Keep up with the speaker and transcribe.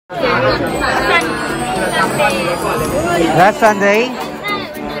Last Sunday?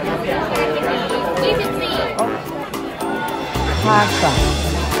 Masa?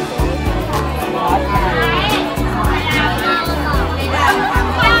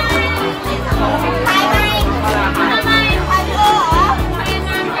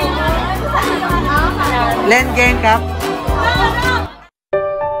 Len game cup?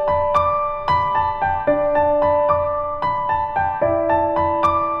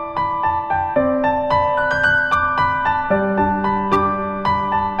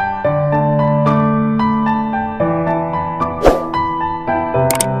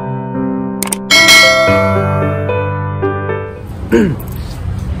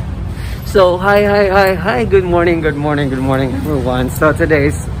 So hi, good morning everyone. So today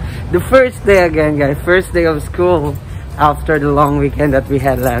is the first day again, guys, first day of school after the long weekend that we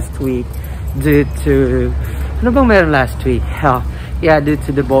had last week due to ano bang meron last week? Yeah, due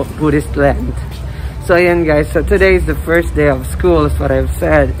to the Buddhist Lent. So ayan guys, so today is the first day of school is what I've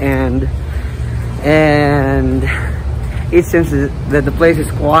said, and it seems that the place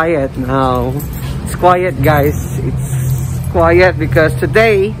is quiet now. It's quiet, guys. It's quiet because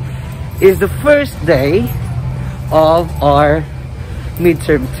today is the first day of our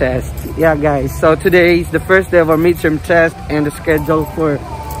midterm test. Yeah guys, so today is the first day of our midterm test, and the schedule for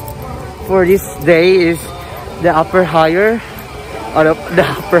this day is the higher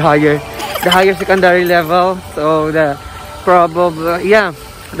secondary level. So the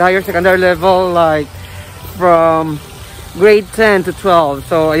higher secondary level, like from grade 10 to 12.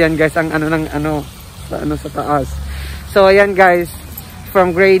 So ayan guys, ang sa taas. So ayan guys,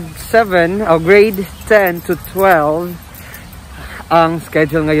 from grade 7 or grade 10 to 12 ang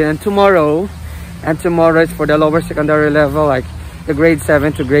schedule ngayon, and tomorrow is for the lower secondary level, like the grade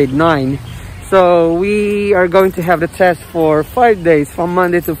 7 to grade 9. So we are going to have the test for 5 days from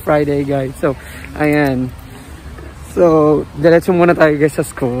Monday to Friday, guys. So ayan, so diretso muna tayo guys sa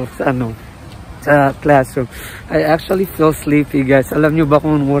school, sa classroom. I actually feel sleepy, guys. Alam nyo ba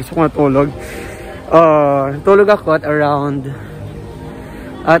kung oras ako natulog? Tulog ako at around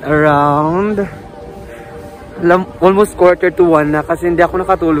almost 1:45 na, kasi hindi ako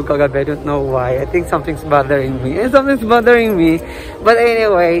nakatulog kagabi. I don't know why. I think something's bothering me. But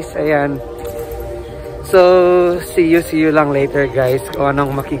anyways, ayan. So see you lang later, guys, kung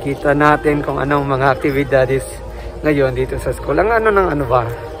anong makikita natin, kung anong mga activities ngayon dito sa school. Ang ba.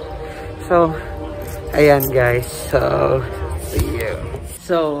 So ayan guys, so see you.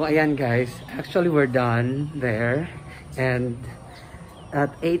 So ayan guys, actually we're done there, and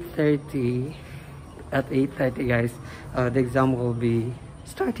at 8:30 guys, the exam will be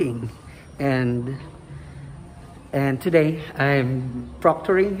starting, and today I'm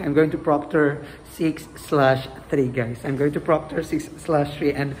proctoring. I'm going to proctor 6/3, guys. I'm going to proctor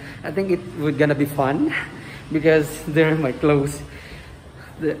 6/3, and I think it would gonna be fun because they're my close.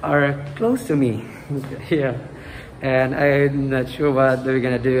 They are close to me. Yeah, and I'm not sure what we're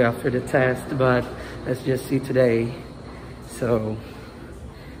gonna do after the test, but let's just see today. So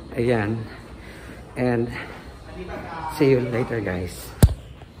ayan, and see you later, guys.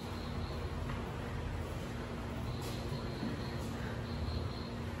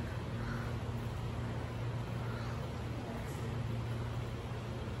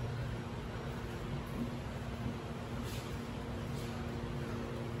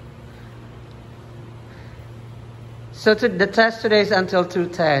 So the test today is until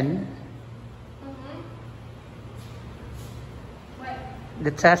 2:10.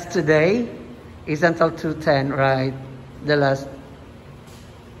 The test today is until 2:10, right? The last.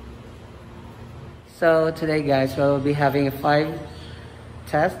 So today, guys, we'll be having a 5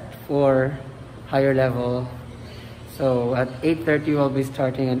 test for higher level. So at 8:30 we'll be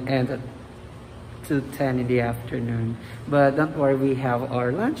starting and end at 2:10 in the afternoon. But don't worry, we have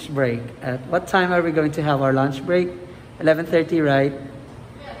our lunch break. At what time are we going to have our lunch break? 11:30, right?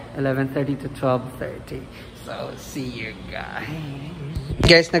 11:30 to 12:30. So see you guys.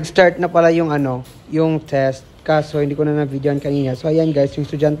 Guys, nag-start na pala yung test. Kaso hindi ko na na-videoan kanina. So ayan guys, yung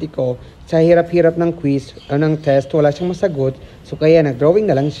estudyante ko, sa hirap-hirap ng quiz, ng test, wala siyang masagot. So kaya nag-drawing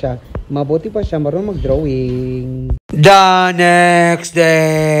na lang siya. Mabuti pa siya, marunong mag-drawing. The next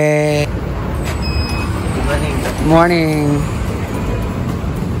day. Morning.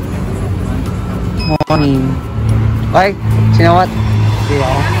 Bye. You know what?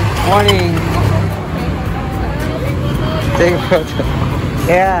 Morning. Take a photo.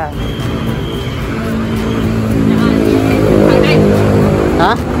 Yeah.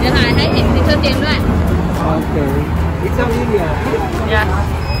 Huh? Okay. It's a video. Yeah.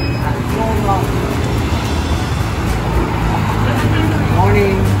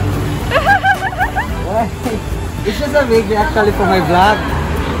 Morning. is a baby actually for my vlog.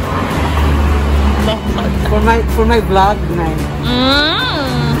 For my vlog, night.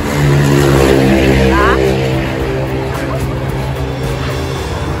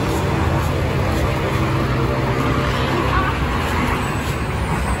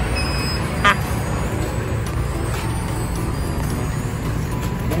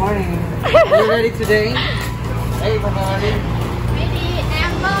 Good morning. Are you ready today? Hey, good morning. Ready,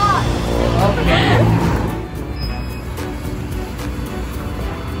 Amber. Okay.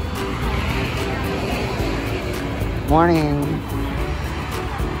 Morning.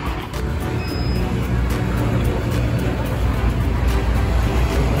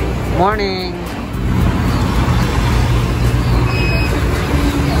 Morning.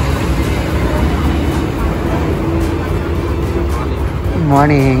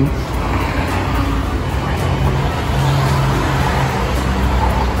 Morning.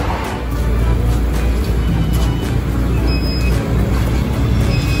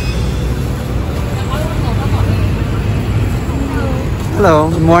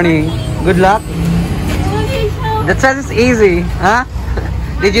 Hello, good morning. Good luck. The test is easy, huh?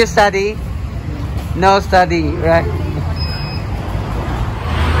 Did you study? No study, right?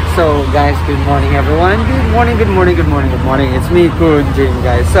 So guys, good morning everyone. Good morning, good morning, good morning, good morning. It's me, Jim,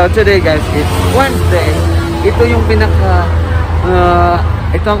 guys. So today guys, it's Wednesday. Ito yung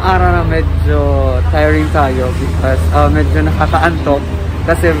itong araw na medyo tiring tayo because medyo nakakaantok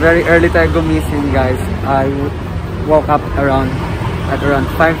kasi very early tayo gumising guys. I woke up around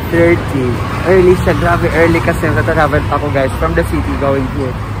 5:30. Early sa grabe early kasi natatravel ako guys from the city going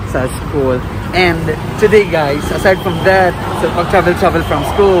here sa school. And today guys, aside from that, so pag-travel from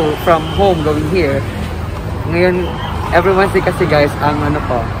school, from home going here, ngayon every Wednesday kasi guys, ang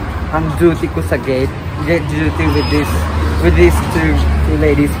duty ko sa gate duty with these two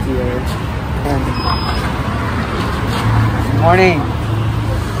ladies here. And morning.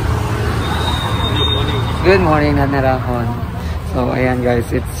 Good morning, Nanarahon. So ayan guys,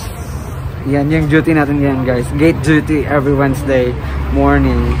 yan yung duty natin yan guys, gate duty every Wednesday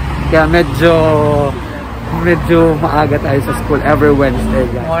morning. Kaya medyo maaga tayo sa school every Wednesday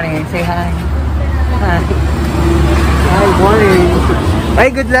guys. Morning, say hi. Hi. Hi, morning. Ay,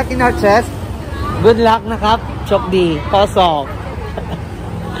 good luck in our test. Good luck na kap, Chokdi, pasok.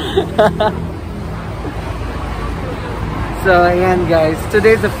 So ayan guys,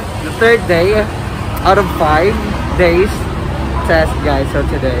 today's the third day out of 5 days test guys. So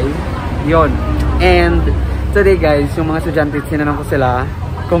today yon, and today guys, yung mga estudyante, sinanong ko sila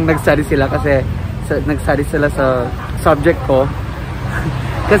kung nag-study sila kasi nag-study sila sa subject ko.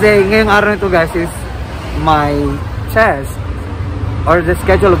 Kasi ngayong araw nito guys is my test or the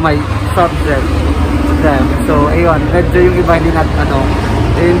schedule of my subject to them. So ayun, medyo yung iba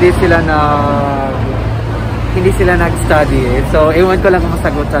hindi sila nag-study. So ewan ko lang kung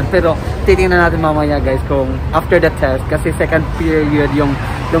masagutan, pero titingnan natin mamaya guys kung after the test, kasi second period yung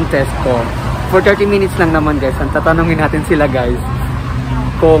test ko. For 30 minutes lang naman guys, ang tatanungin natin sila guys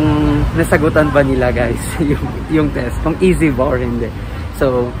kung nasagutan ba nila guys yung test, kung easy ba or hindi.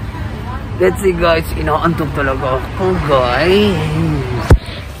 So let's see guys, inaantok talaga ako guys.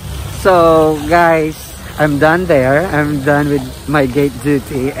 So guys, I'm done there. I'm done with my gate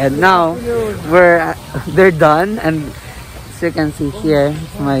duty, and now they're done. And as you can see here,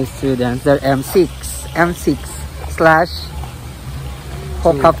 my students, they're M6 slash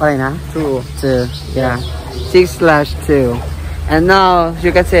hook-up right now. 2, yeah, 6/2. And now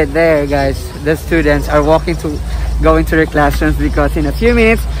you can see it there guys, the students are going to their classrooms because in a few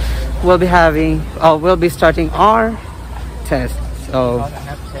minutes we'll be starting our test. So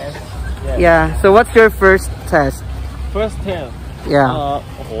yeah, so what's your first test? First test. Yeah.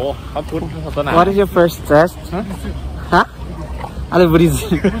 What What is your first test? Huh? Ano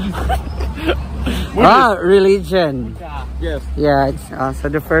Buddhism? Religion. Yes. Yeah, it's so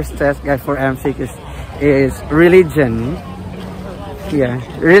the first test guys for M6 is religion. Yeah,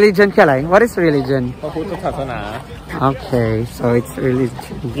 religion kalay. What is religion? Okay, so it's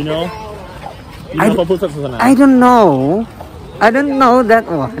religion. You know I don't know. I don't know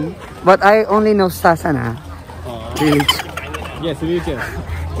that one, but I only know sasana. Religion. Yes, religion.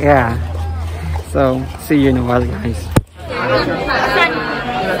 Yeah. So see you in a while, guys.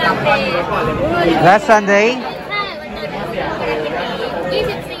 Last Sunday.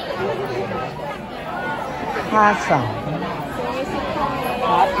 Awesome.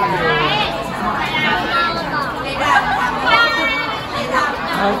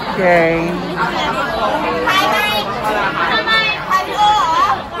 Okay.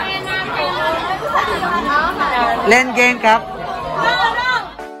 Len game cup.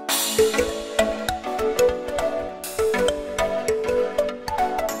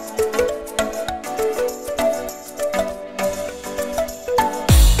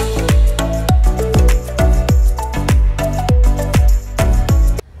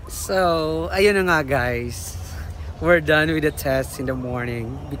 So, ayun na nga guys. We're done with the test in the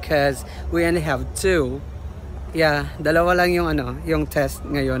morning because we only have 2. Yeah, dalawa lang yung yung test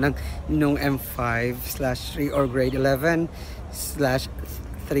ngayon nung M5/3 or grade 11/3,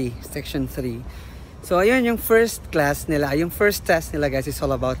 section 3. So, ayun yung first class nila. Yung first test nila guys is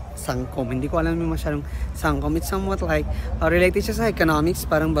all about sangkom. Hindi ko alam yung masyadong sangkom. It's somewhat like related siya sa economics,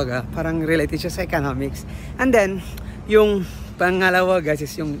 parang related siya sa economics. And then, yung pangalawa guys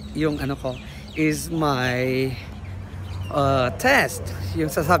is yung ko is my test,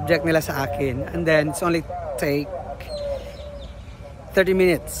 yung sa subject nila sa akin. And then, it's only take 30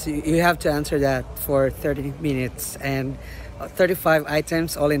 minutes. You have to answer that for 30 minutes and 35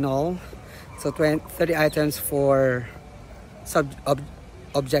 items all in all. So 30 items for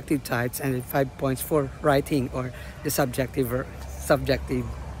objective types and 5 points for writing or the subjective.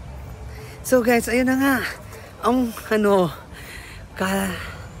 So guys, ayun na nga.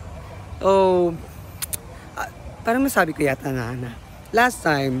 Parang nasabi ko yata na last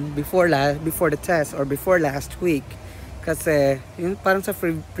time before the test or before last week, kasi yun parang sa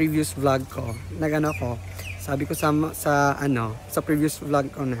previous vlog ko sabi ko sa previous vlog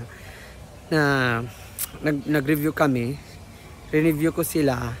ko na nag-review kami, re-review ko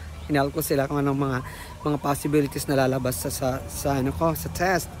sila, hinal ko sila kung anong mga possibilities na lalabas sa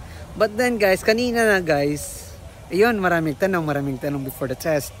test. But then guys, kanina na guys, ayun, maraming tanong before the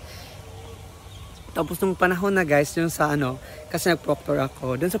test. Tapos nung panahon na guys, yung sa kasi nag-proctor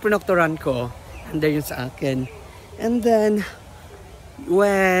ako, dun sa pinoctoran ko, under yun sa akin. And then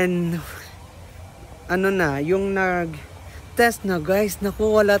when yung test na guys, naku,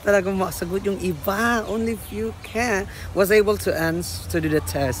 wala talagang makasagot yung iba. Only few was able to do the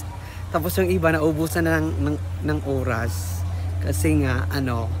test. Tapos yung iba naubusan na ng oras. Kasi nga,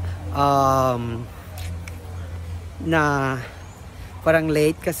 na parang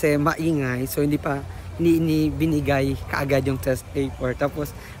late kasi maingay. So hindi binigay kaagad yung test paper.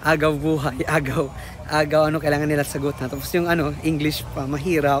 Tapos agaw buhay, agaw kailangan nila sagot na. Tapos yung English pa,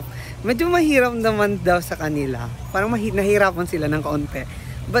 mahirap. Medyo mahirap naman daw sa kanila. Parang nahirapan sila ng kaunti.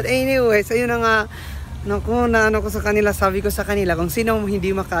 But anyways, ayun na nga, ko sa kanila, sabi ko sa kanila, kung sino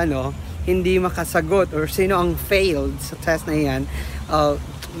hindi makasagot or sino ang failed sa test na yan,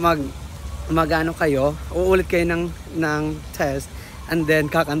 kayo, uulit kayo ng test, and then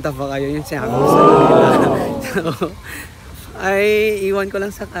kakanta pa kayo, yung sinabi ko sa kanila. So, ay iwan ko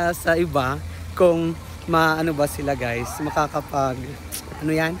lang sa iba kung ba sila guys, makakapag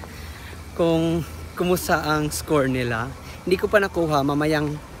kung kumusta ang score nila. Hindi ko pa nakuha,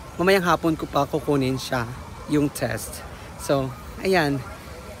 mamayang hapon ko pa kukunin siya yung test. So ayan,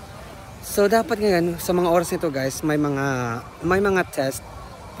 so dapat ngayon sa mga oras nito guys, may mga test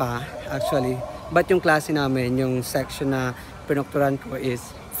pa actually, but yung klase namin, yung section na pinoktoran ko is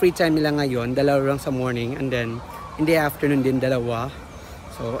free time nila ngayon, 2 lang sa morning, and then in the afternoon din 2.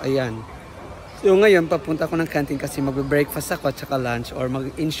 So ayan. So ngayon, papunta ako ng canteen kasi mag-breakfast ako at saka lunch or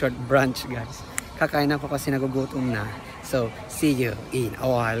in short, brunch guys. Kakain ako kasi nagugutom na. So, see you in a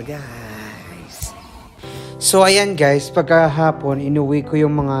while guys. So ayan guys, pagkahapon, inuwi ko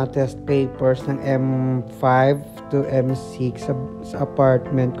yung mga test papers ng M5 to M6 sa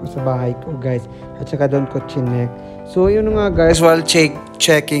apartment ko, sa bahay ko guys. At saka doon ko chinek. So yun nga guys, while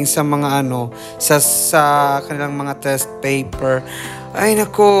checking sa mga sa kanilang mga test paper, ay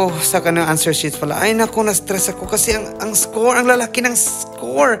nako, sa kanang answer sheets pala, ay nako, na-stress ako kasi ang score, ang lalaki ng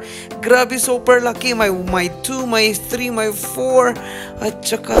score. Grabe, super laki. May 2, may 3, may 4. At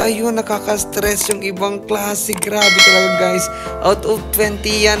saka ayun, nakaka-stress yung ibang klase. Grabe talaga guys. Out of 20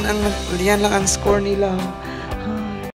 yan lang ang score nila.